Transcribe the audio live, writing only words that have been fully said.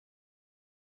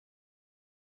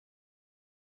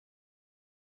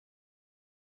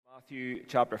Matthew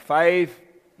chapter 5.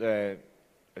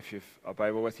 If you've a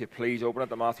Bible with you, please open it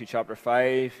to Matthew chapter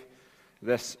 5.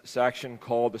 This section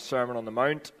called the Sermon on the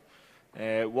Mount.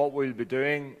 What we'll be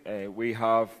doing, we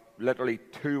have literally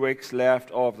 2 weeks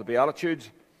left of the Beatitudes.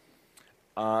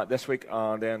 This week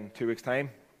and then 2 weeks'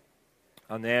 time.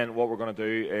 And then what we're going to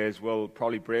do is we'll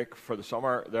probably break for the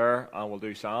summer there and we'll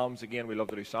do Psalms again. We love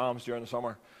to do Psalms during the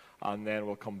summer. And then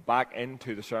we'll come back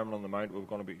into the Sermon on the Mount. We're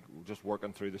going to be just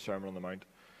working through the Sermon on the Mount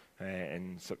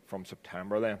from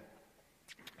September then.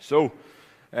 So,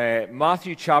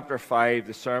 Matthew chapter 5,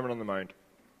 the Sermon on the Mount.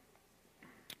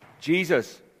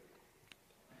 Jesus,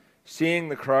 seeing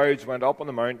the crowds, went up on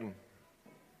the mountain,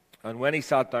 and when he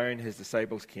sat down, his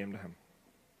disciples came to him.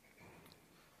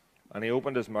 And he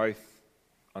opened his mouth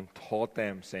and taught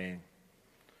them, saying,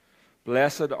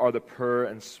 Blessed are the poor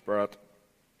in spirit,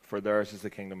 for theirs is the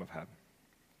kingdom of heaven.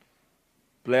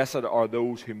 Blessed are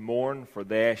those who mourn, for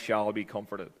they shall be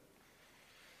comforted.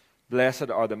 Blessed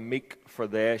are the meek, for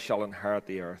they shall inherit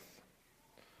the earth.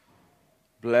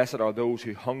 Blessed are those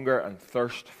who hunger and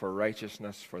thirst for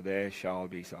righteousness, for they shall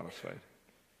be satisfied.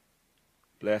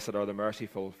 Blessed are the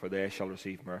merciful, for they shall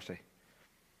receive mercy.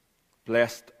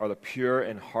 Blessed are the pure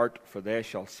in heart, for they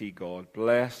shall see God.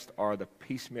 Blessed are the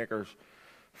peacemakers,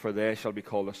 for they shall be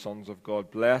called the sons of God.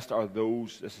 Blessed are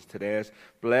those, this is today's,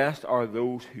 blessed are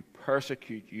those who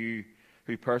persecute you,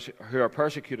 who are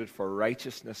persecuted for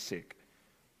righteousness' sake,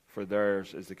 for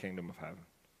theirs is the kingdom of heaven.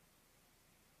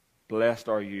 Blessed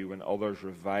are you when others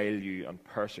revile you and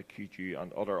persecute you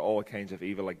and utter all kinds of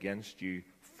evil against you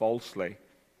falsely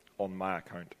on my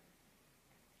account.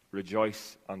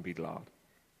 Rejoice and be glad,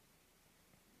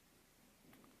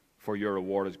 for your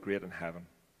reward is great in heaven.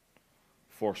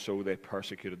 For so they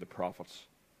persecuted the prophets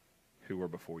who were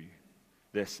before you.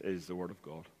 This is the word of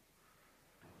God.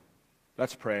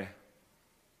 Let's pray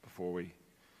before we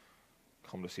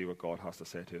come to see what God has to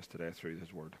say to us today through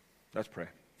his word. Let's pray.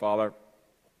 Father,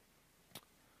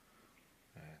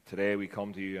 today we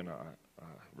come to you and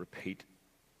repeat.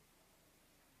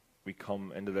 We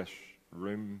come into this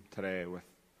room today with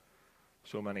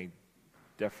so many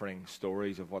differing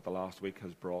stories of what the last week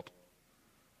has brought.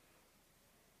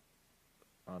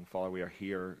 And Father, we are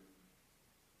here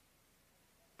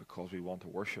because we want to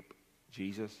worship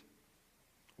Jesus.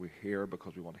 We're here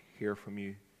because we want to hear from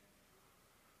you.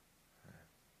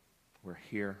 We're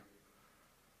here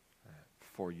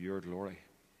for your glory.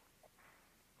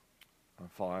 And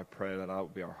Father, I pray that will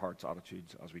be our heart's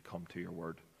attitudes as we come to your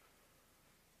word.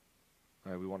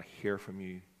 We want to hear from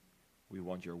you. We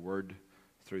want your word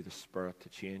through the Spirit to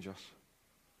change us,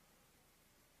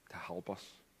 to help us,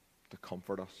 to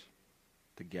comfort us,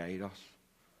 to guide us.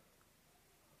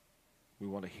 We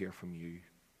want to hear from you.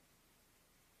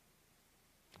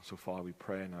 So, Father, we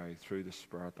pray now through the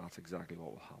Spirit that's exactly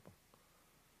what will happen.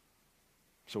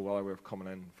 So while we're coming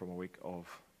in from a week of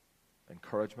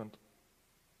encouragement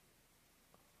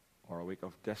or a week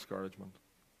of discouragement,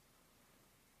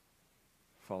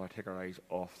 Father, take our eyes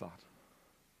off that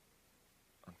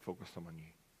and focus them on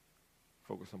you.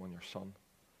 Focus them on your Son.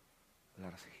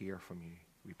 Let us hear from you,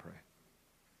 we pray.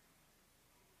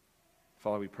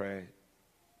 Father, we pray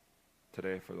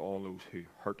today for all those who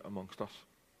hurt amongst us.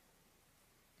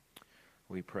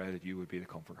 We pray that you would be the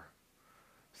comforter.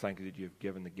 Thank you that you have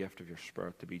given the gift of your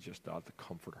Spirit to be just that, the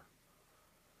comforter,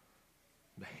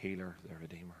 the healer, the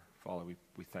redeemer. Father,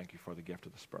 we thank you for the gift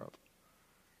of the Spirit.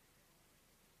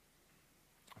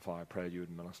 Father, I pray that you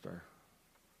would minister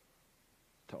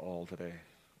to all today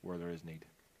where there is need.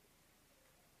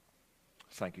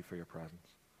 Thank you for your presence.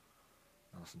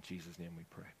 And it's in Jesus' name we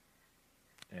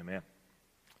pray. Amen.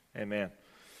 Amen.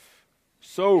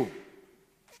 So,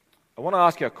 I want to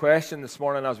ask you a question this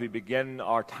morning as we begin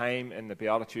our time in the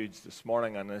Beatitudes this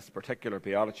morning, and this particular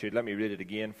Beatitude. Let me read it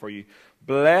again for you.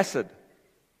 Blessed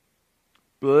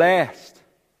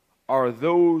are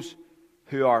those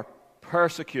who are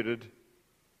persecuted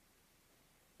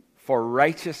for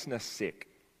righteousness' sake,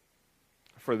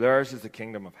 for theirs is the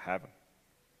kingdom of heaven.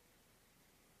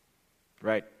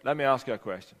 Right, let me ask you a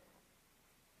question.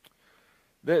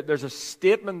 There's a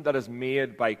statement that is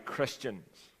made by Christians,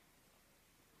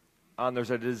 and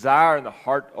there's a desire in the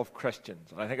heart of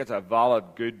Christians, and I think it's a valid,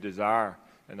 good desire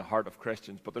in the heart of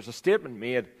Christians, but there's a statement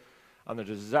made, and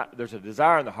there's a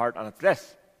desire in the heart, and it's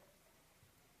this: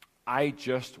 I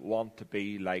just want to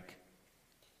be like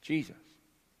Jesus.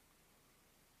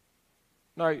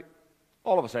 Now,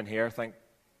 all of us in here think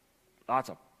that's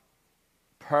a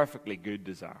perfectly good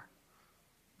desire.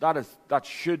 That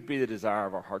should be the desire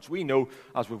of our hearts. We know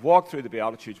as we've walked through the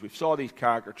Beatitudes, we've saw these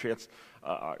character traits.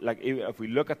 Like if we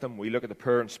look at them, we look at the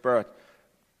poor in spirit,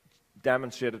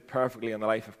 demonstrated perfectly in the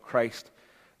life of Christ.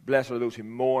 Blessed are those who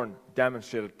mourn,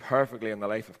 demonstrated perfectly in the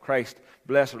life of Christ.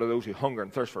 Blessed are those who hunger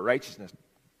and thirst for righteousness,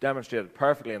 demonstrated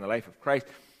perfectly in the life of Christ.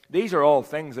 These are all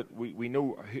things that we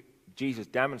know Jesus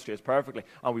demonstrates perfectly,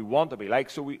 and we want to be like.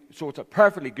 So it's a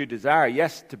perfectly good desire,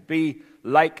 yes, to be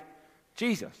like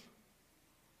Jesus.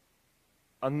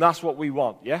 And that's what we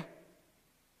want, yeah?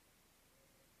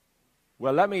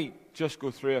 Well, let me just go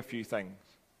through a few things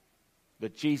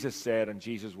that Jesus said and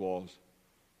Jesus was,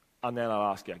 and then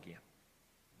I'll ask you again.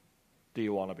 Do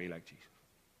you want to be like Jesus?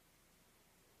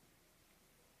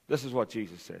 This is what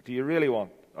Jesus said. Do you really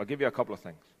want? I'll give you a couple of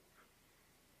things.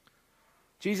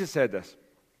 Jesus said this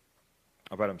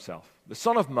about himself. The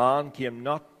Son of Man came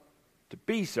not to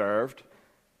be served,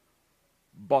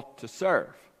 but to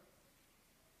serve.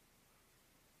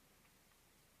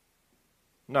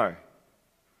 Now,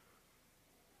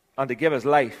 and to give his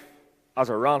life as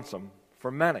a ransom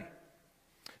for many.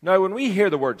 Now, when we hear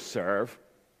the word serve,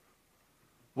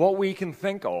 what we can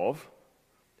think of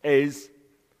is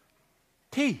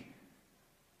tea,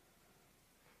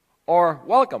 or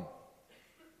welcome,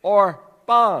 or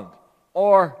band,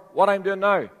 or what I'm doing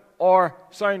now, or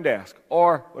sound desk,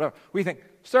 or whatever. We think,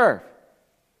 serve.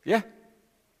 Yeah?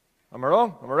 Am I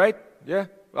wrong? Am I right? Yeah?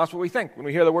 That's what we think. When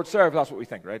we hear the word serve, that's what we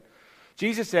think, right?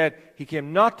 Jesus said he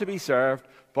came not to be served,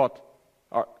 but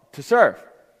to serve.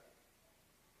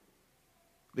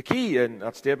 The key in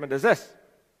that statement is this: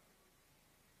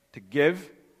 to give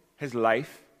his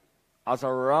life as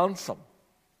a ransom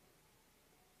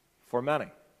for many.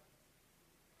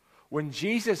 When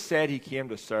Jesus said he came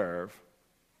to serve,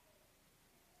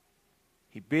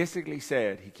 he basically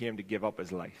said he came to give up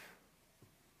his life.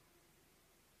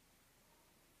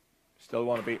 Still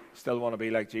want to be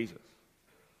like Jesus.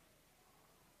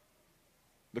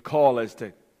 The call is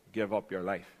to give up your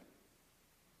life.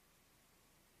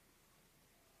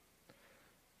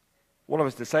 One of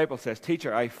his disciples says,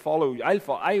 "Teacher, I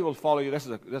will follow you." This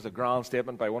is a grand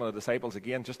statement by one of the disciples,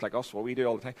 again, just like us, what we do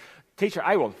all the time. "Teacher,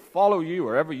 I will follow you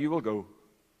wherever you will go."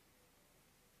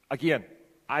 Again,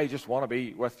 I just want to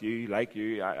be with you, like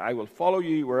you. I will follow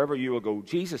you wherever you will go.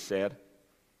 Jesus said,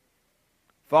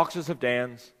 "Foxes have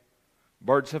dens,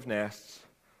 birds have nests.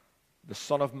 The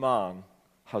Son of Man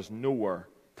has nowhere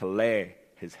to lay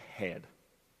his head."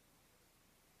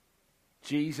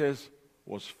 Jesus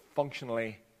was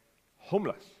functionally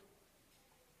homeless.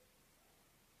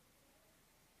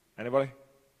 Anybody?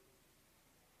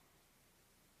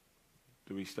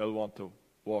 Do we still want to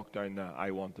walk down the "I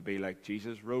want to be like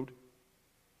Jesus" road?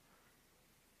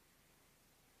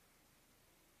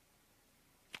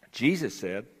 Jesus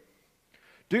said,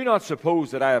 "Do not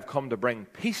suppose that I have come to bring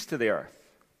peace to the earth.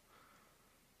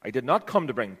 I did not come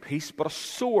to bring peace, but a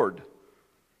sword."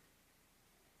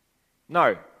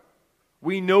 Now,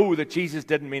 we know that Jesus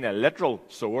didn't mean a literal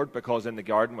sword, because in the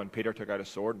garden when Peter took out a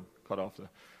sword and cut off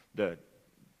the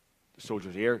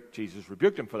soldier's ear, Jesus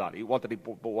rebuked him for that. What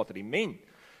did he mean?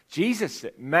 Jesus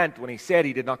meant, when he said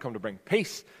he did not come to bring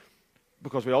peace,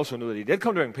 because we also know that he did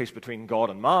come to bring peace between God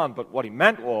and man, but what he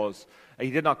meant was he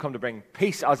did not come to bring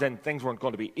peace as in things weren't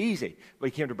going to be easy, but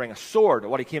he came to bring a sword.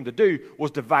 What he came to do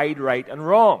was divide right and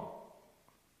wrong.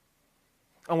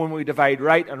 And when we divide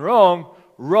right and wrong,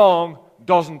 wrong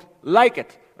doesn't like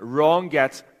it. Wrong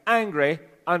gets angry,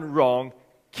 and wrong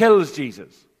kills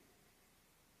Jesus.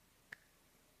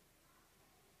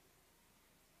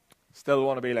 Still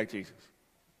want to be like Jesus?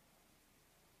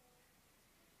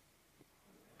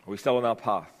 Are we still on that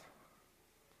path?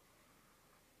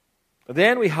 And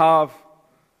then we have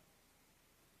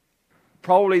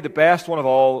probably the best one of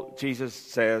all. Jesus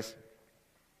says,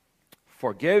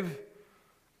 "Forgive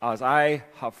as I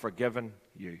have forgiven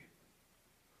you."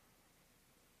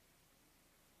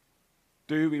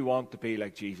 Do we want to be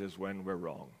like Jesus when we're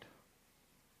wronged?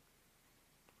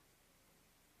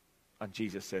 And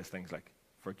Jesus says things like,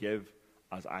 "Forgive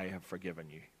as I have forgiven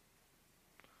you."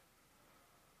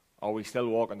 Are we still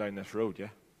walking down this road,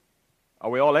 yeah? Are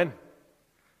we all in?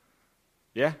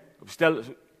 Yeah? Still,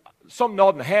 some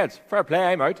nodding heads. Fair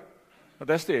play, I'm out at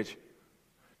this stage.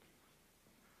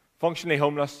 Functionally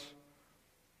homeless.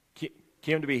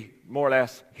 Came to be more or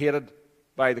less hated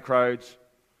by the crowds.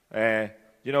 And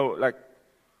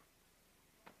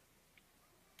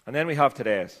then we have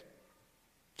today's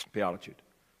beatitude.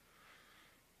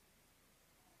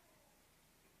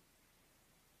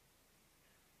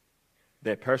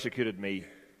 They persecuted me,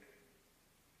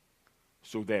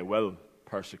 so they will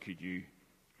persecute you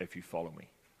if you follow me.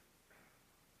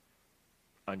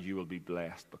 And you will be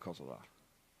blessed because of that.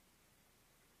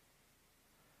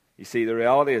 You see, the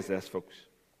reality is this, folks.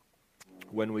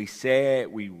 When we say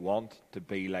we want to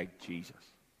be like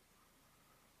Jesus,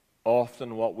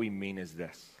 often what we mean is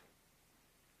this: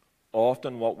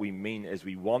 Often what we mean is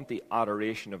we want the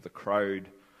adoration of the crowd,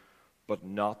 but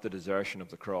not the desertion of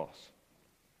the cross.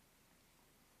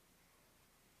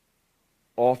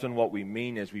 Often what we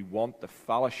mean is we want the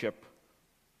fellowship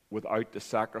without the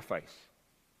sacrifice.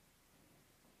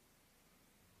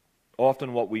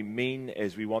 Often what we mean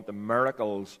is we want the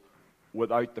miracles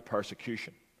without the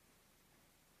persecution.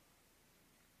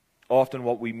 Often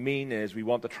what we mean is we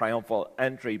want the triumphal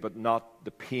entry, but not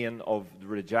the pain of the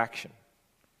rejection.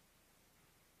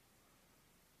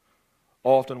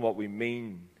 Often what we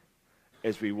mean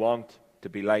is we want to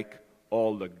be like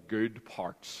all the good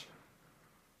parts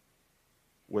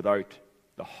without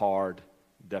the hard,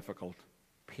 difficult,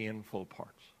 painful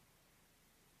parts.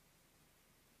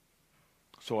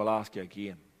 So I'll ask you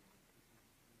again,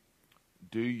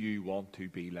 do you want to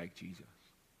be like Jesus?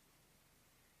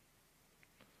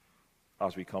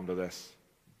 As we come to this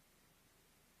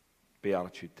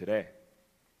beatitude today.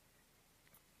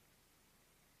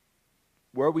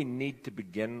 Where we need to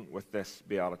begin with this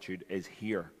beatitude is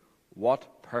here.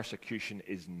 What persecution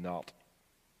is not?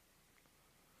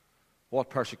 What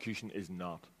persecution is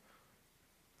not?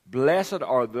 Blessed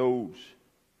are those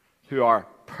who are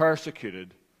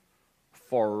persecuted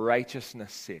for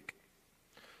righteousness' sake.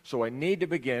 So I need to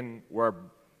begin where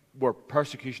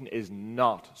persecution is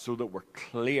not, so that we're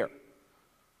clear.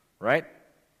 Right?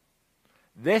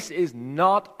 This is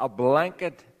not a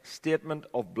blanket statement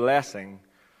of blessing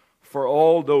for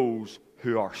all those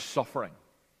who are suffering.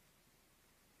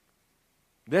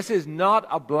 This is not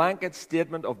a blanket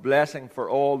statement of blessing for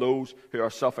all those who are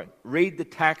suffering. Read the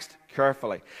text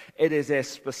carefully. It is a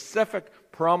specific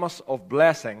promise of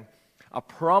blessing, a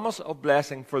promise of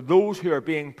blessing for those who are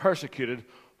being persecuted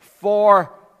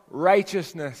for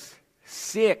righteousness'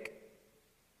 sake.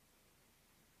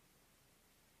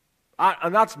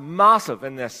 And that's massive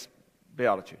in this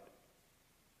beatitude.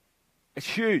 It's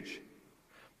huge.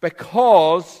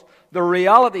 Because the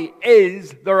reality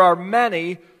is there are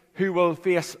many who will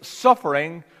face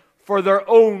suffering for their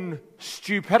own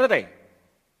stupidity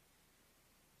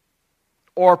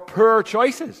or poor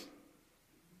choices.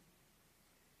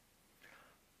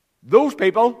 Those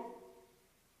people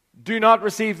do not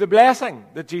receive the blessing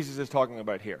that Jesus is talking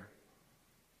about here.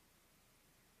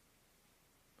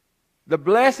 The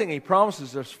blessing he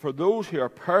promises is for those who are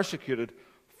persecuted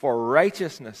for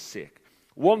righteousness' sake.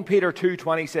 1 Peter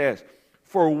 2:20 says,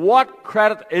 "For what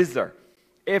credit is there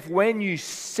if when you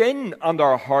sin and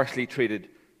are harshly treated,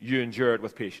 you endure it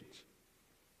with patience?"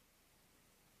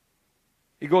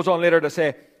 He goes on later to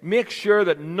say, "Make sure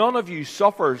that none of you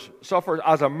suffers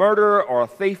as a murderer or a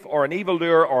thief or an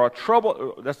evildoer or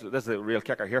this is a real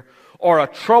kicker here, or a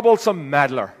troublesome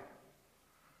meddler."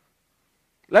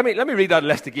 Let me read that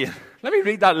list again. Let me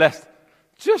read that list,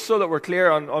 just so that we're clear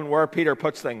on where Peter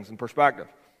puts things in perspective.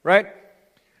 Right?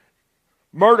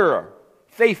 Murderer,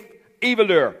 thief,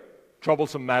 evildoer,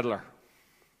 troublesome meddler.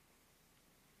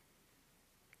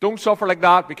 Don't suffer like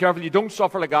that. Be careful you don't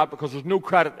suffer like that, because there's no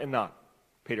credit in that,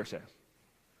 Peter says.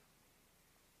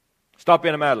 Stop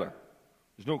being a meddler.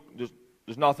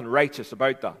 There's nothing righteous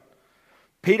about that.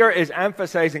 Peter is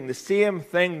emphasizing the same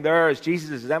thing there as Jesus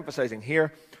is emphasizing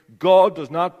here. God does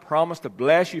not promise to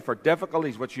bless you for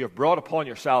difficulties which you have brought upon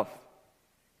yourself.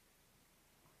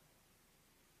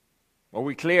 Are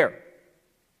we clear?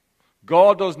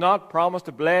 God does not promise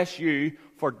to bless you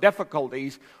for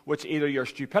difficulties which either your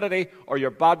stupidity or your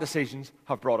bad decisions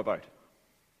have brought about.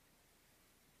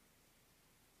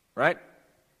 Right?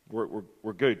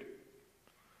 We're good.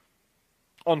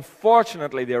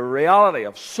 Unfortunately, the reality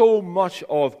of so much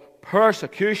of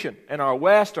persecution in our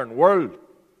Western world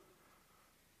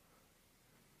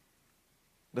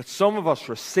that some of us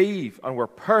receive and we're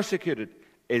persecuted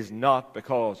is not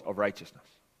because of righteousness.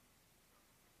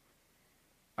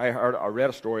 I read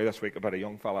a story this week about a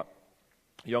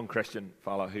young Christian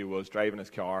fella who was driving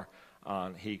his car,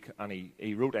 and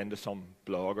he wrote into some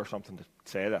blog or something to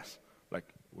say this, like,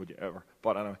 would you ever?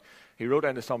 But anyway, he wrote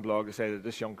into some blog to say that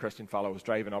this young Christian fellow was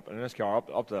driving up in his car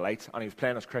up to the lights, and he was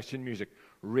playing his Christian music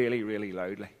really, really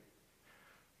loudly.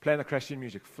 Playing the Christian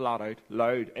music flat out,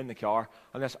 loud, in the car,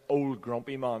 and this old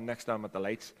grumpy man next to him at the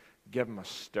lights gave him a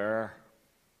stare,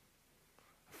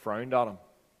 frowned at him,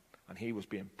 and he was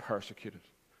being persecuted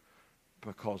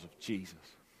because of Jesus.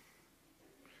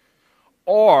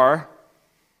 Or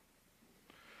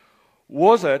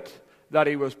was it that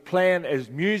he was playing his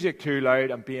music too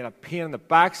loud and being a pain in the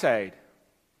backside?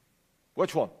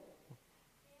 Which one?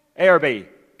 A or B?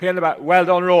 Pain in the back. Well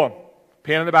done, Rowan.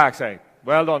 Pain in the backside.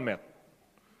 Well done, mate.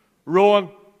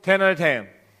 Rowan, 10 out of 10.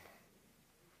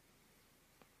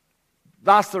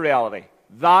 That's the reality.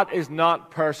 That is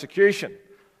not persecution.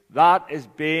 That is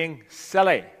being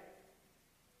silly.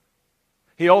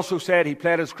 He also said he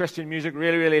played his Christian music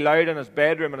really, really loud in his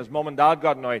bedroom, and his mum and dad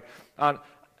got annoyed. And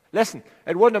listen,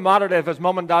 it wouldn't have mattered if his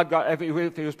mum and dad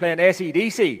if he was playing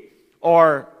AC/DC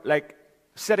or like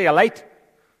City of Light.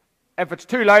 If it's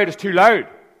too loud, it's too loud.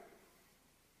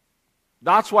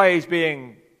 That's why he's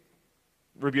being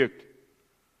rebuked.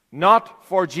 Not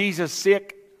for Jesus'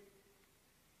 sake.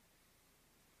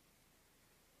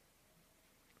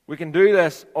 We can do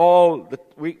this all.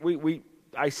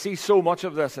 I see so much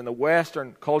of this in the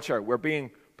Western culture. We're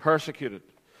being persecuted.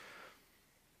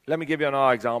 Let me give you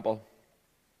another example.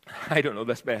 I don't know,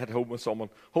 this may hit home with someone.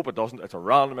 Hope it doesn't. It's a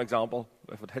random example.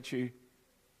 If it hits you,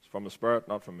 it's from the Spirit,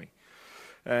 not from me.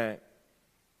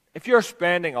 If you're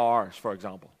spending hours, for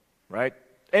example, right,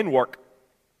 in work,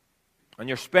 and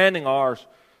you're spending hours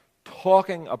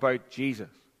talking about Jesus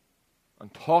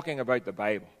and talking about the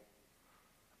Bible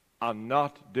and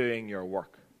not doing your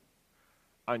work,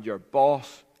 and your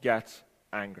boss gets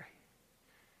angry,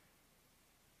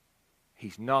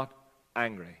 he's not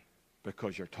angry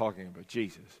because you're talking about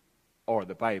Jesus or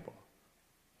the Bible.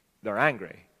 They're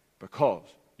angry because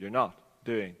you're not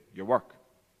doing your work. Do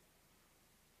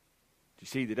you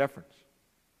see the difference?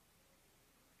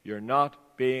 You're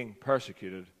not being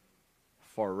persecuted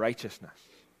for righteousness.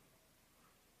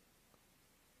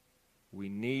 We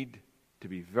need to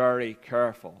be very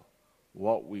careful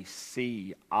what we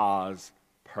see as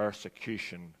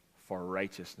persecution for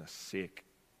righteousness' sake.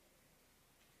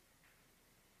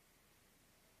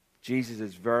 Jesus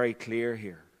is very clear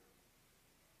here.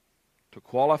 To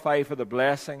qualify for the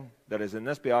blessing that is in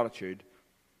this beatitude,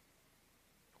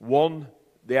 one,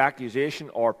 the accusation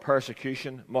or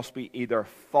persecution must be either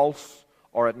false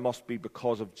or it must be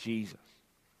because of Jesus.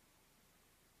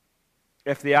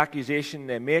 If the accusation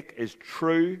they make is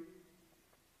true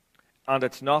and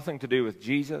it's nothing to do with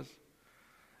Jesus,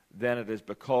 then it is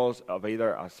because of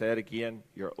either, I said again,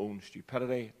 your own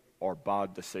stupidity or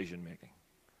bad decision making.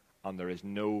 And there is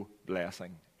no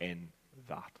blessing in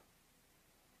that.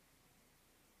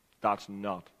 That's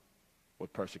not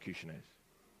what persecution is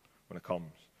when it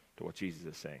comes to what Jesus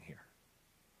is saying here.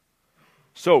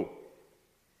 So,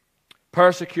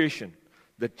 persecution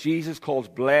that Jesus calls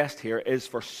blessed here is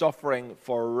for suffering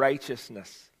for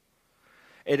righteousness.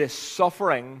 It is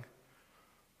suffering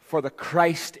for the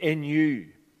Christ in you.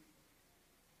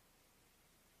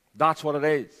 That's what it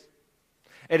is.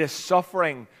 It is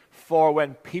suffering for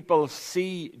when people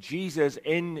see Jesus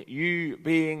in you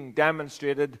being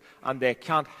demonstrated and they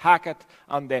can't hack it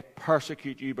and they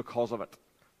persecute you because of it.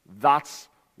 That's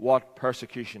what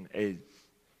persecution is.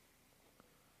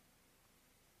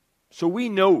 So we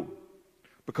know,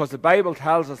 because the Bible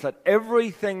tells us that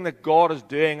everything that God is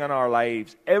doing in our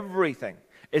lives, everything,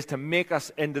 is to make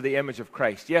us into the image of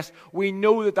Christ. Yes, we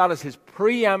know that that is His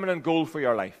preeminent goal for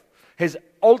your life. His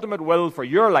ultimate will for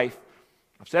your life.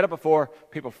 I've said it before,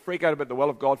 people freak out about the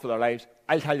will of God for their lives.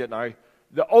 I'll tell you it now.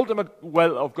 The ultimate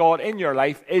will of God in your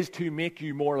life is to make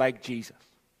you more like Jesus.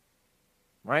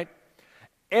 Right?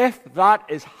 If that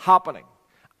is happening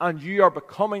and you are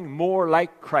becoming more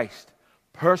like Christ,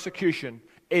 persecution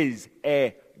is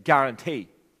a guarantee.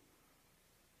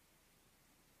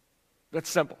 That's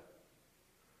simple.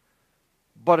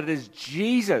 But it is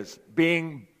Jesus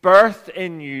being birthed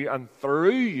in you and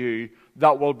through you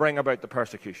that will bring about the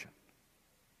persecution.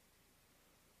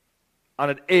 And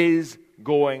it is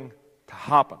going to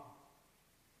happen.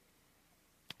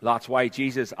 That's why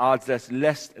Jesus adds this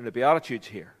list in the Beatitudes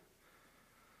here.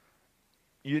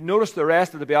 You notice the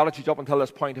rest of the Beatitudes up until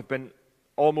this point have been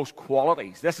almost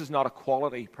qualities. This is not a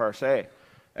quality per se.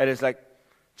 It is like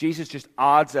Jesus just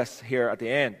adds this here at the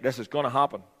end. This is going to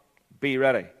happen. Be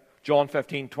ready. John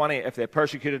 15:20, if they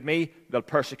persecuted me, they'll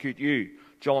persecute you.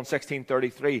 John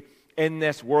 16:33, in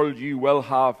this world you will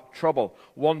have trouble.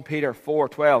 1 Peter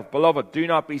 4:12, beloved, do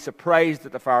not be surprised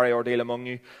at the fiery ordeal among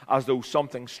you, as though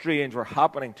something strange were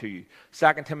happening to you.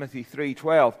 2 Timothy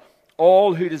 3:12,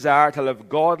 all who desire to live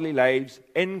godly lives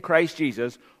in Christ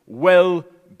Jesus will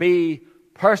be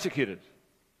persecuted.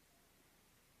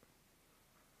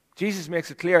 Jesus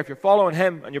makes it clear, if you're following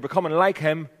Him and you're becoming like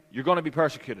Him, you're going to be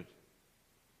persecuted.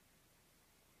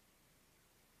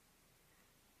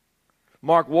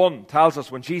 Mark 1 tells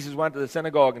us when Jesus went to the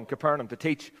synagogue in Capernaum to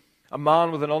teach, a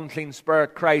man with an unclean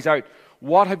spirit cries out,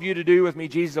 what have you to do with me,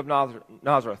 Jesus of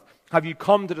Nazareth? Have you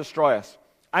come to destroy us?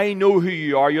 I know who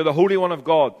you are. You're the Holy One of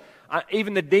God. And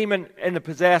even the demon in the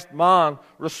possessed man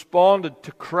responded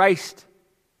to Christ.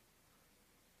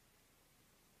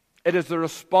 It is the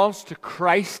response to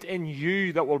Christ in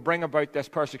you that will bring about this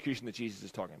persecution that Jesus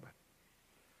is talking about.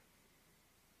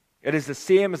 It is the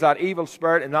same as that evil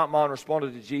spirit in that man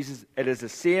responded to Jesus. It is the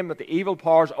same that the evil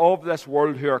powers of this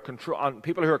world and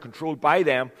people who are controlled by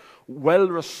them will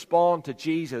respond to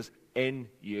Jesus in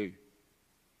you.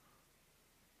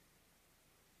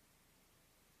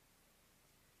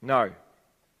 Now,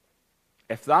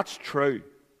 if that's true,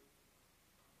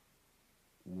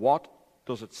 what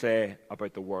does it say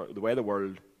about the way the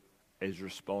world is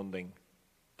responding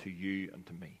to you and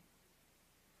to me?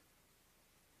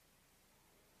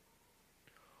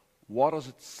 What does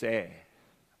it say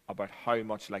about how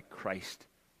much like Christ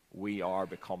we are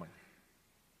becoming?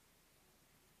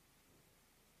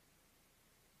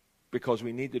 Because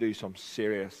we need to do some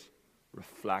serious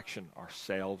reflection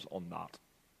ourselves on that.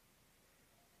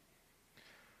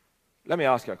 Let me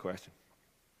ask you a question.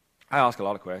 I ask a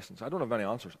lot of questions. I don't have many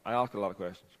answers. I ask a lot of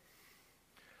questions.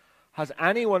 Has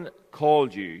anyone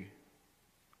called you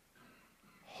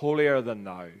holier than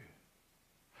thou?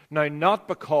 Now, not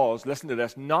because, listen to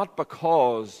this, not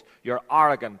because you're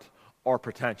arrogant or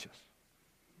pretentious,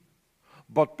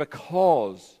 but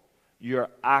because you're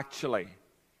actually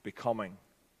becoming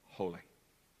holy.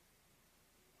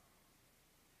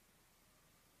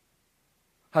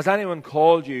 Has anyone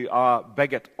called you a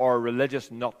bigot or a religious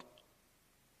nut?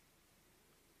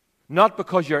 Not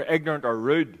because you're ignorant or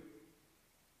rude,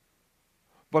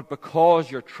 but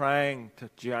because you're trying to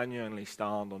genuinely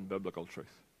stand on biblical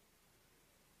truth.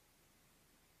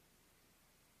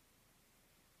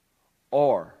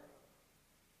 Or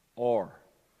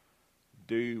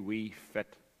do we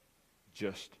fit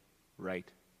just right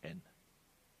in?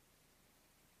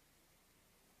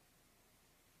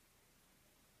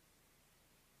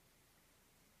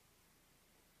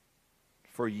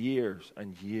 For years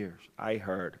and years, I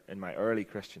heard in my early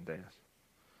Christian days,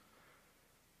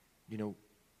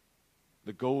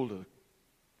 the goal of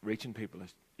reaching people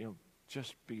is,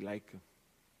 just be like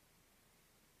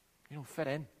them. Fit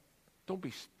in. Don't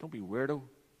be weirdo.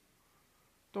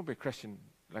 Don't be a Christian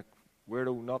like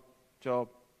weirdo, nut job.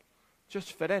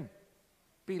 Just fit in.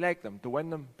 Be like them. To win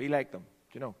them, be like them.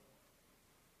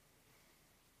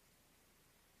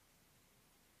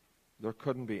 There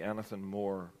couldn't be anything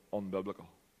more unbiblical.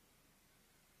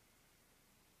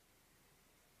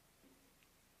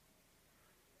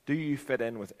 Do you fit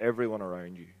in with everyone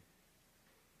around you?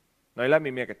 Now let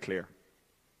me make it clear.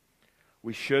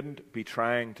 We shouldn't be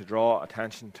trying to draw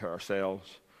attention to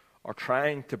ourselves or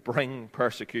trying to bring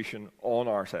persecution on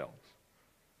ourselves.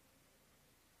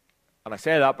 And I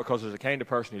say that because there's a kind of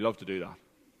person who loves to do that.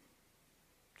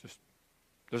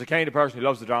 There's a kind of person who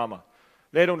loves the drama.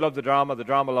 They don't love the drama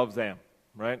loves them,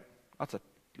 right? That's a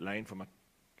line from it.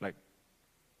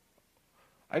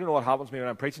 I don't know what happens to me when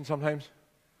I'm preaching sometimes.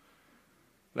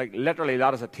 Literally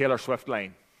that is a Taylor Swift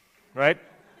line, right?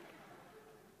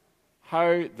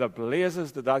 How the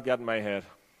blazes did that get in my head?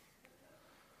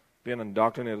 Being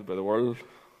indoctrinated by the world.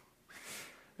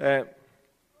 I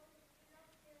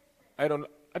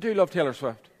do love Taylor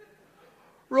Swift.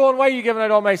 Rowan, why are you giving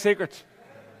out all my secrets?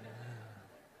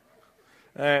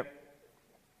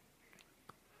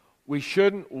 We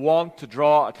shouldn't want to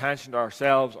draw attention to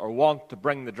ourselves or want to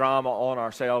bring the drama on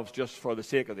ourselves just for the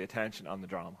sake of the attention and the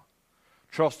drama.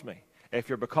 Trust me, if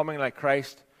you're becoming like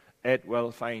Christ, it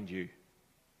will find you.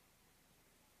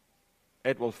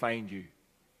 It will find you.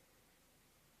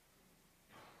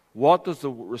 What does the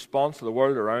response to the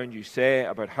world around you say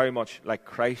about how much like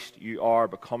Christ you are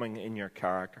becoming in your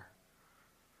character?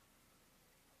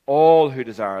 All who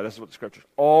desire, this is what the scriptures,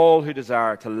 all who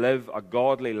desire to live a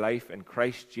godly life in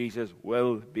Christ Jesus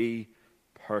will be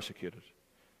persecuted.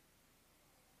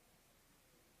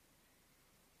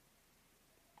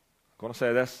 I'm going to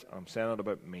say this, and I'm saying it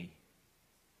about me,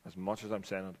 as much as I'm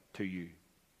saying it to you.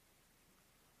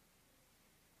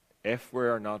 If we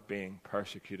are not being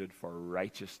persecuted for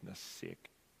righteousness'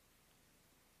 sake,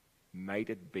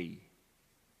 might it be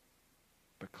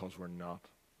because we're not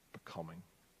becoming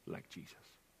like Jesus?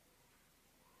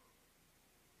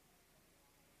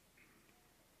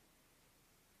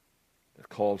 It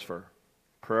calls for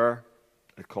prayer.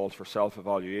 It calls for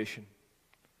self-evaluation.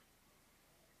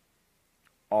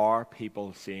 Are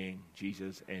people seeing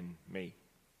Jesus in me?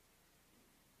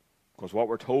 Because what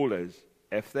we're told is,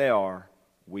 if they are,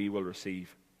 we will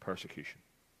receive persecution.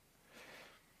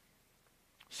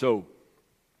 So,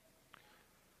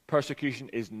 persecution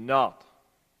is not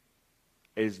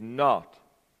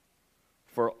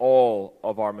for all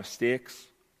of our mistakes,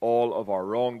 all of our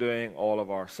wrongdoing, all of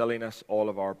our silliness, all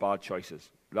of our bad choices.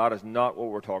 That is not what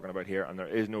we're talking about here, and there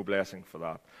is no blessing for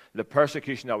that. The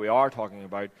persecution that we are talking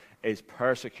about is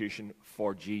persecution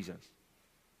for Jesus.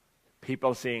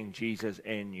 People seeing Jesus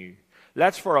in you.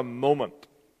 Let's for a moment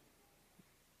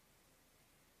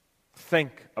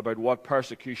think about what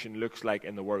persecution looks like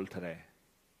in the world today.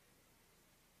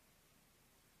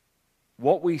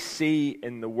 What we see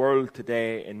in the world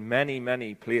today in many,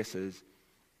 many places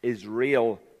is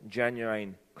real,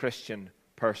 genuine Christian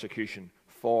persecution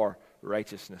for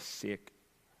righteousness' sake.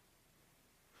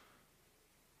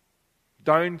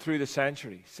 Down through the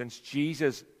centuries, since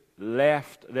Jesus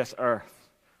left this earth,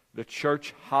 the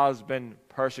church has been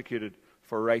persecuted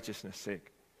for righteousness'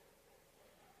 sake.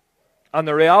 And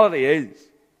the reality is,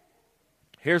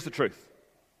 here's the truth.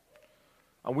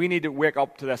 And we need to wake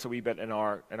up to this a wee bit in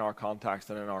our context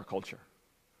and in our culture.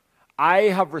 I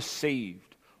have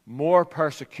received more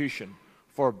persecution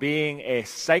for being a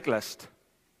cyclist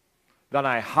than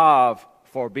I have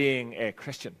for being a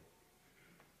Christian.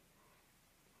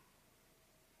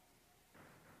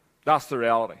 That's the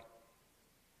reality.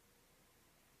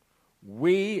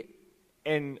 We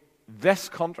in this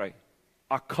country,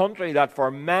 a country that for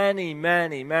many,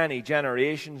 many, many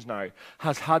generations now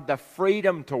has had the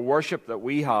freedom to worship that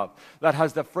we have, that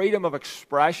has the freedom of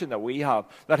expression that we have,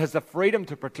 that has the freedom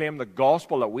to proclaim the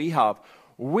gospel that we have,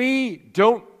 we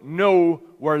don't know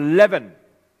we're living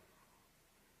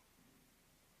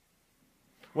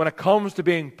when it comes to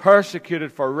being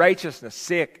persecuted for righteousness'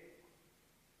 sake.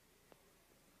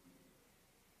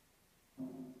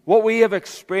 What we have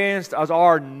experienced as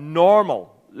our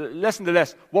normal, listen to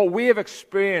this, what we have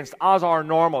experienced as our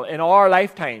normal in our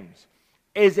lifetimes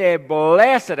is a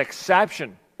blessed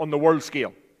exception on the world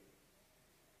scale.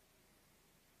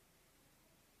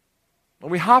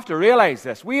 And we have to realize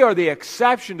this. We are the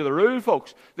exception to the rule,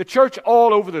 folks. The church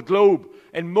all over the globe,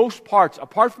 in most parts,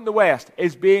 apart from the West,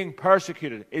 is being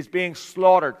persecuted, is being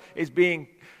slaughtered, is being,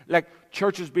 like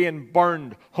churches being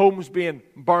burned, homes being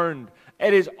burned.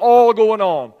 It is all going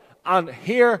on. And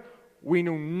here we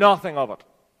know nothing of it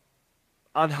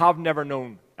and have never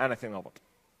known anything of it.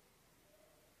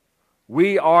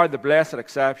 We are the blessed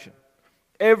exception.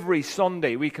 Every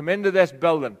Sunday we come into this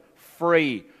building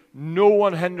free, no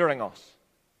one hindering us.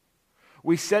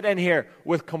 We sit in here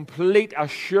with complete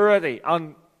assurity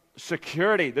and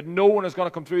security that no one is going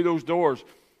to come through those doors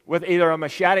with either a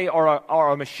machete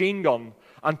or a machine gun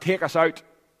and take us out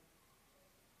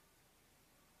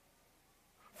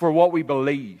for what we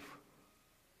believe.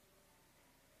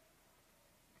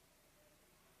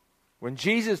 When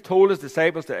Jesus told his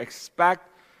disciples to expect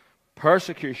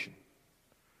persecution,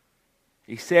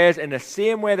 he says, in the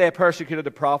same way they persecuted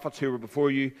the prophets who were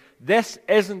before you, this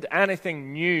isn't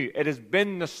anything new. It has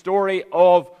been the story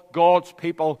of God's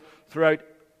people throughout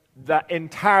the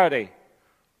entirety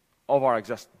of our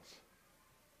existence.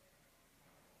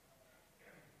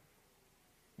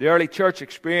 The early church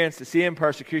experienced the same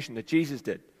persecution that Jesus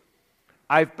did.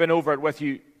 I've been over it with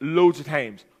you loads of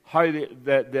times, how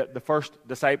the first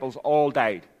disciples all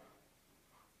died.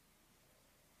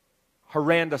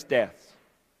 Horrendous deaths.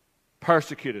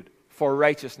 Persecuted for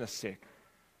righteousness' sake.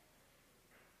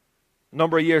 A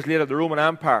number of years later, the Roman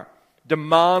Empire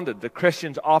demanded that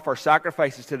Christians offer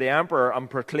sacrifices to the emperor and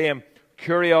proclaim,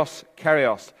 Kyrios,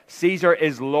 Kyrios, Caesar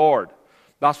is Lord.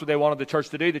 That's what they wanted the church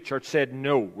to do. The church said,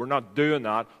 no, we're not doing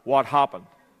that. What happened?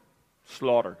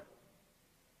 Slaughtered.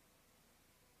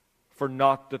 For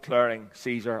not declaring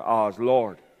Caesar as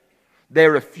Lord. They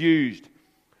refused.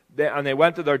 And they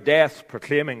went to their deaths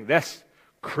proclaiming this,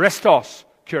 Christos,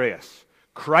 Kyrios,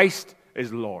 Christ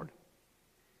is Lord.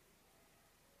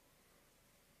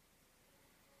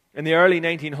 In the early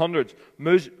 1900s,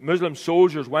 Muslim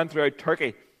soldiers went throughout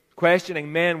Turkey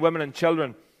questioning men, women and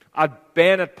children at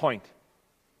bayonet point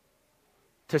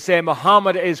to say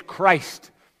Muhammad is Christ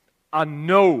and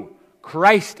no,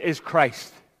 Christ is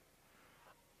Christ.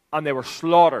 And they were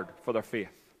slaughtered for their faith.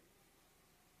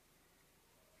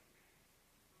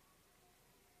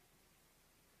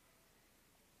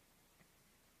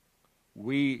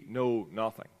 We know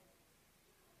nothing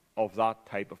of that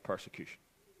type of persecution.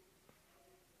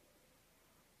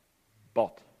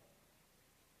 But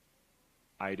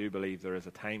I do believe there is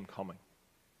a time coming,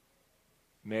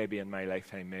 maybe in my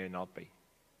lifetime, may not be,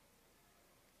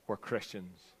 where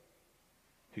Christians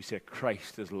who say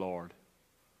Christ is Lord,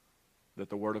 that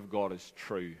the Word of God is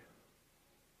true,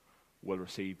 will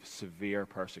receive severe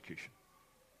persecution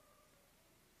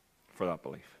for that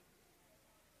belief.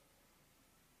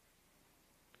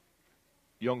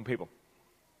 Young people,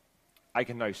 I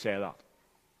can now say that,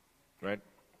 right?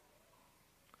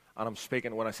 And I'm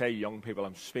speaking, when I say young people,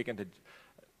 I'm speaking to,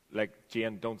 like,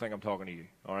 Jane, don't think I'm talking to you,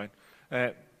 all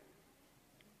right?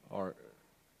 Or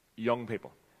young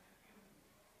people.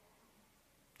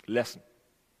 Listen.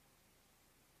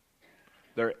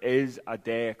 There is a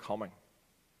day coming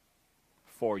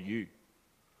for you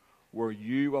where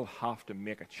you will have to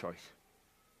make a choice.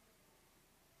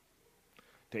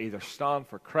 to either stand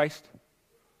for Christ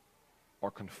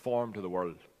or conform to the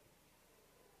world.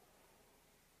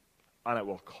 And it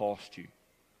will cost you.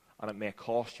 And it may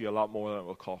cost you a lot more than it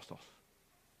will cost us.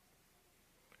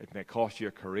 It may cost you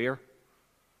your career.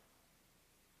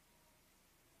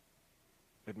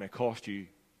 It may cost you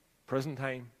prison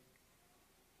time.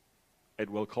 It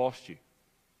will cost you.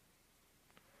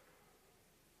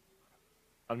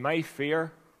 And my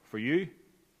fear for you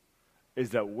is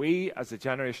that we, as a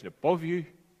generation above you,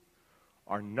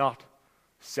 are not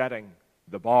setting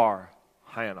the bar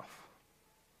high enough.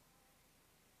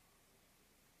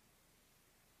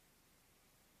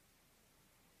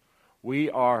 We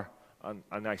are,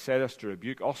 and I say this to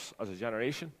rebuke us as a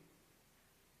generation,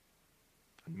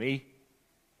 and me,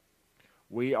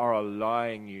 we are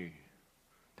allowing you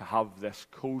to have this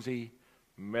cozy,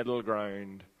 middle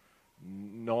ground,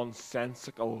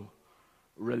 nonsensical,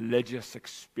 religious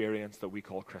experience that we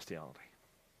call Christianity.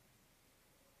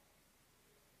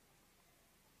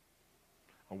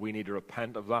 And we need to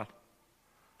repent of that.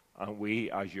 And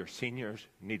we, as your seniors,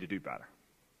 need to do better.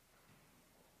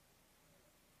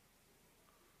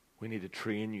 We need to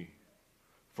train you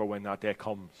for when that day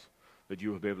comes, that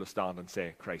you will be able to stand and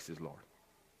say, Christ is Lord.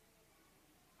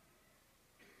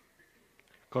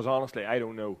 Because honestly, I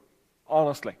don't know.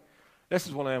 Honestly, this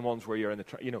is one of them ones where you're in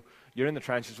the, you're in the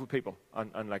trenches with people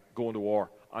and like going to war,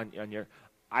 and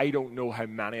I don't know how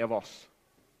many of us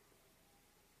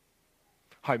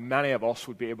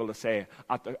would be able to say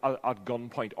at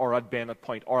gunpoint or at bayonet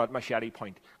point or at machete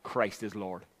point, Christ is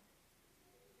Lord.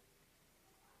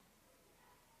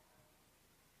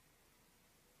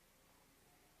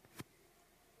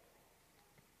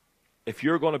 If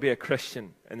you're going to be a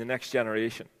Christian in the next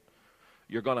generation,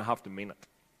 you're going to have to mean it.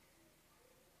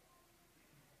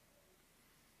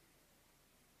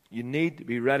 You need to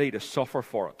be ready to suffer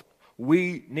for it.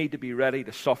 We need to be ready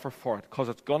to suffer for it because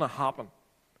it's going to happen.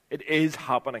 It is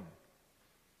happening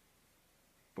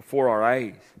before our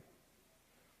eyes.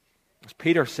 As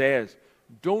Peter says,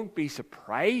 don't be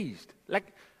surprised.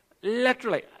 Like,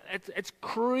 literally, it's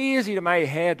crazy to my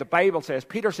head. The Bible says,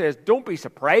 Peter says, don't be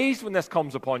surprised when this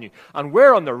comes upon you. And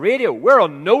we're on the radio, we're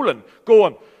on Nolan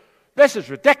going, this is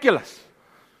ridiculous.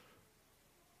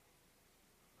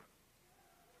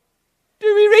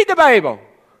 Do we read the Bible?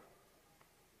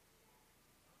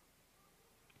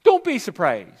 Don't be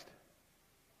surprised.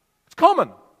 It's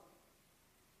coming.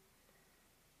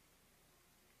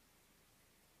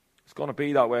 It's going to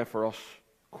be that way for us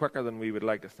quicker than we would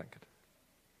like to think it.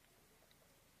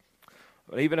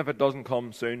 But even if it doesn't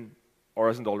come soon or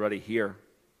isn't already here,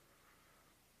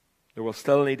 there will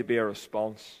still need to be a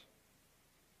response.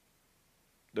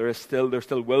 There still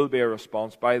will be a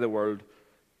response by the world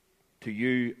to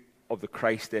you of the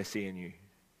Christ they see in you.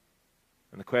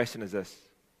 And the question is this: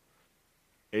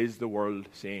 is the world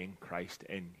seeing Christ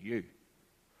in you?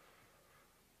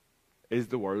 Is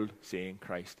the world seeing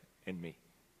Christ in me?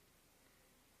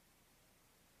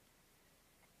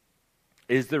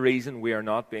 Is the reason we are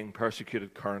not being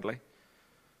persecuted currently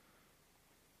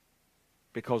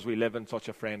because we live in such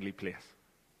a friendly place?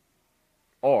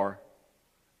 Or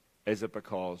is it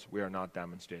because we are not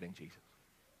demonstrating Jesus?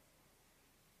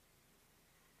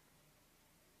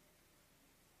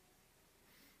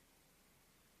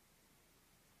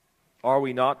 Are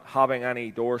we not having any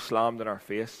doors slammed in our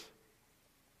face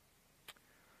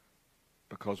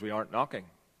because we aren't knocking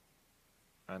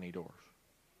any doors?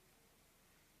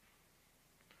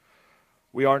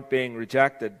 We aren't being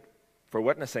rejected for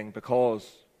witnessing because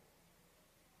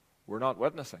we're not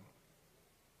witnessing.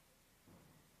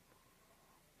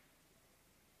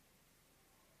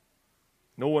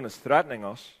 No one is threatening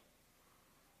us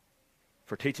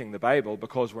for teaching the Bible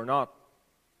because we're not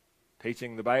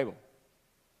teaching the Bible.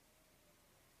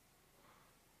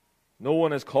 No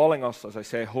one is calling us, as I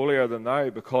say, holier than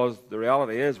thou because the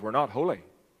reality is we're not holy.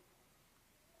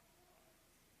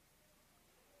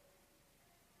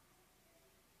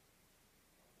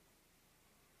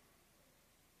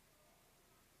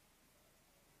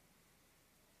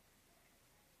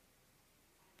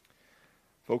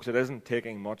 Folks, it isn't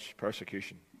taking much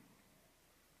persecution.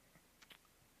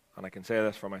 And I can say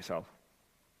this for myself.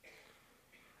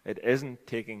 It isn't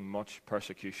taking much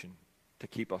persecution to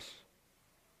keep us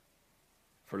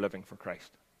for living for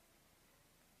Christ.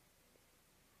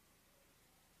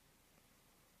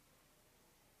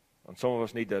 And some of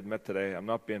us need to admit today, I'm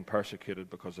not being persecuted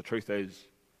because the truth is,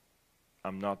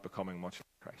 I'm not becoming much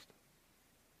like Christ.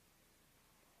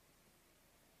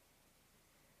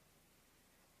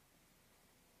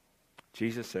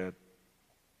 Jesus said,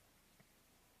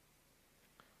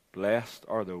 blessed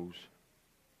are those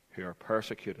who are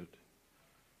persecuted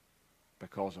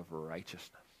because of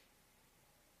righteousness.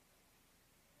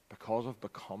 Because of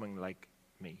becoming like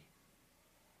me.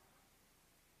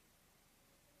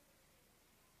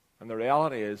 And the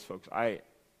reality is, folks, I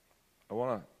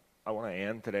want to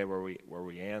end today where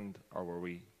we end, or where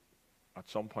we, at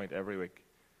some point every week,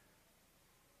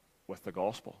 with the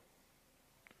gospel.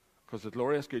 Because the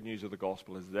glorious good news of the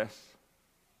gospel is this: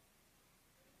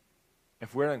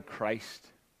 if we're in Christ,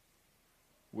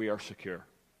 we are secure,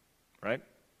 right?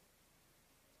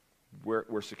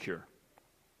 We're secure,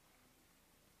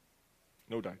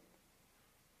 no doubt.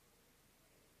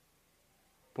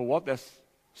 But what this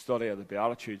study of the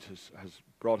Beatitudes has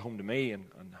brought home to me, and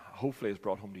hopefully has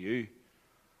brought home to you,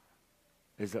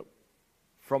 is that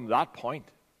from that point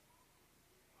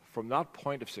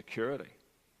of security,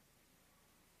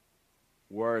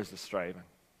 where is the striving?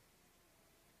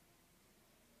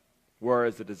 Where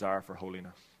is the desire for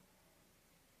holiness?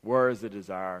 Where is the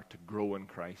desire to grow in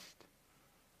Christ?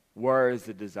 Where is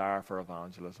the desire for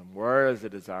evangelism? Where is the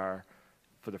desire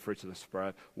for the fruits of the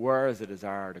Spirit? Where is the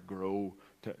desire to grow,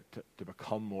 to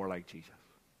become more like Jesus?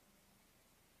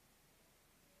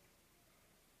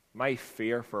 My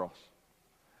fear for us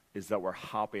is that we're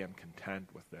happy and content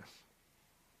with this.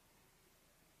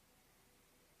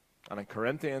 And in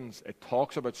Corinthians, it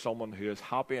talks about someone who is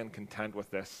happy and content with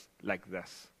this, like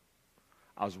this,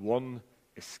 as one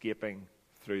escaping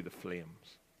through the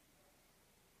flames.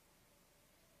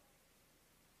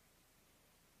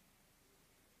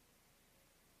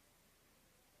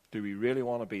 Do we really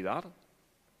want to be that?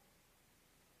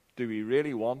 Do we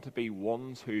really want to be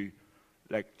ones who,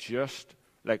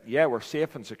 yeah, we're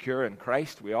safe and secure in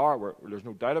Christ. We are. There's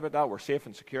no doubt about that. We're safe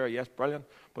and secure. Yes, brilliant.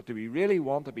 But do we really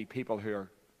want to be people who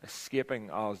are escaping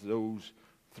as those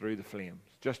through the flames?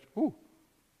 Just, ooh.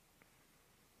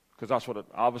 Because that's what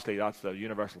obviously that's the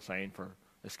universal sign for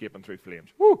escaping through flames.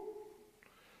 Woo!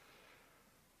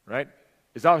 Right?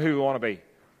 Is that who we want to be?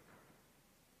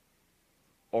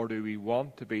 Or do we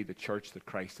want to be the church that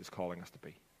Christ is calling us to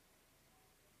be?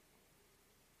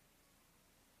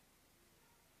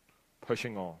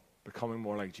 Pushing on, becoming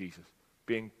more like Jesus,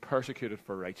 being persecuted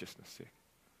for righteousness' sake,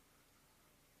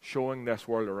 showing this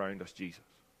world around us Jesus.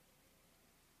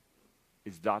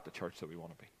 Is that the church that we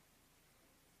want to be?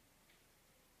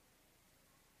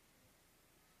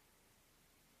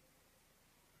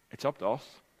 It's up to us.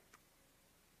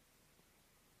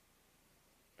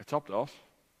 It's up to us.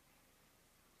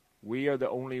 We are the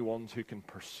only ones who can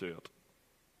pursue it.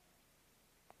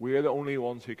 We are the only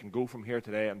ones who can go from here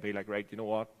today and be like, right, you know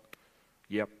what?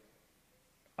 Yep,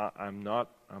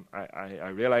 I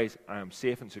realize I am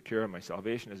safe and secure and my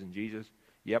salvation is in Jesus.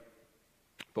 Yep.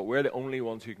 But we're the only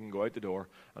ones who can go out the door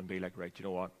and be like, right, you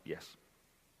know what? Yes.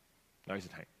 Now's the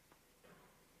time.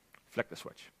 Flick the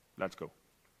switch. Let's go.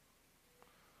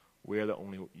 You're the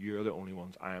only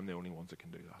ones, I am the only ones that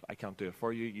can do that. I can't do it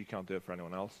for you. You can't do it for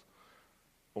anyone else.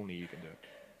 Only you can do it.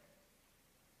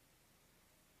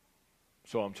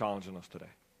 So I'm challenging us today.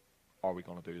 Are we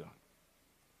going to do that?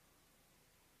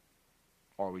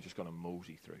 Or are we just going to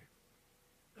mosey through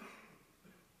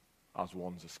as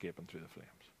ones escaping through the flames?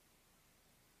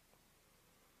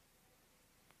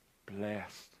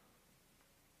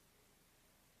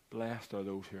 Blessed are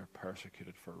those who are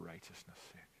persecuted for righteousness'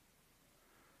 sake.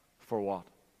 For what?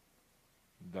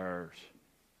 Theirs.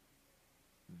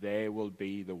 They will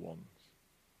be the ones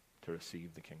to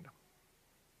receive the kingdom.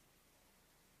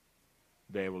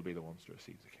 They will be the ones to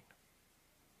receive the kingdom.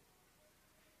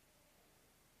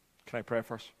 Can I pray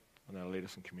first? And then I'll lead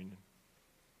us in communion.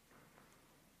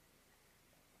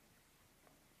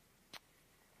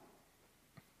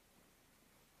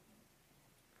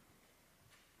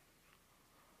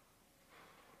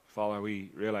 Father,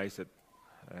 we realize that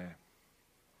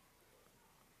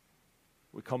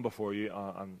we come before you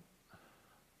and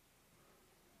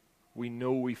we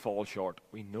know we fall short.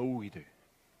 We know we do.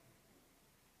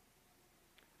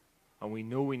 And we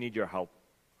know we need your help.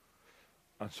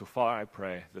 And so, Father, I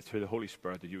pray that through the Holy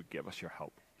Spirit that you would give us your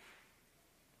help.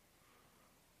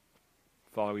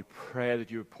 Father, we pray that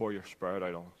you would pour your Spirit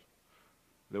out on us.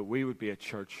 That we would be a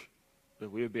church, that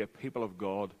we would be a people of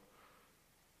God,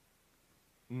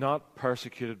 not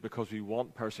persecuted because we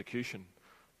want persecution,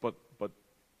 but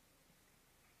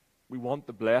we want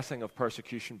the blessing of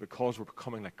persecution because we're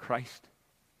becoming like Christ.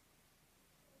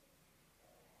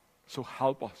 So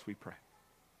help us, we pray.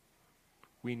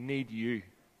 We need you.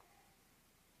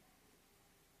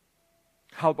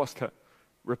 Help us to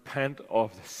repent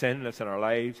of the sin that's in our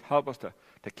lives. Help us to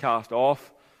cast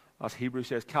off, as Hebrews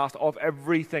says, cast off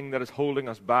everything that is holding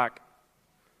us back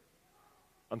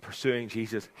and pursuing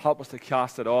Jesus. Help us to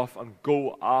cast it off and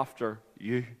go after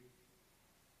you.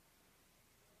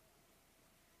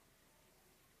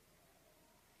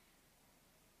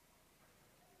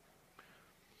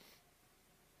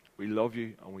 We love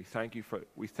you, and we thank you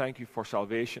for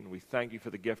salvation. We thank you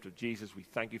for the gift of Jesus. We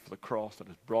thank you for the cross that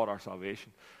has brought our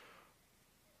salvation.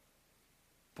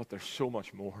 But there's so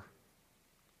much more.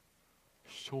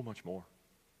 So much more.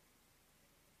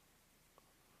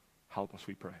 Help us,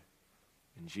 we pray.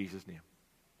 In Jesus' name,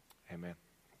 amen.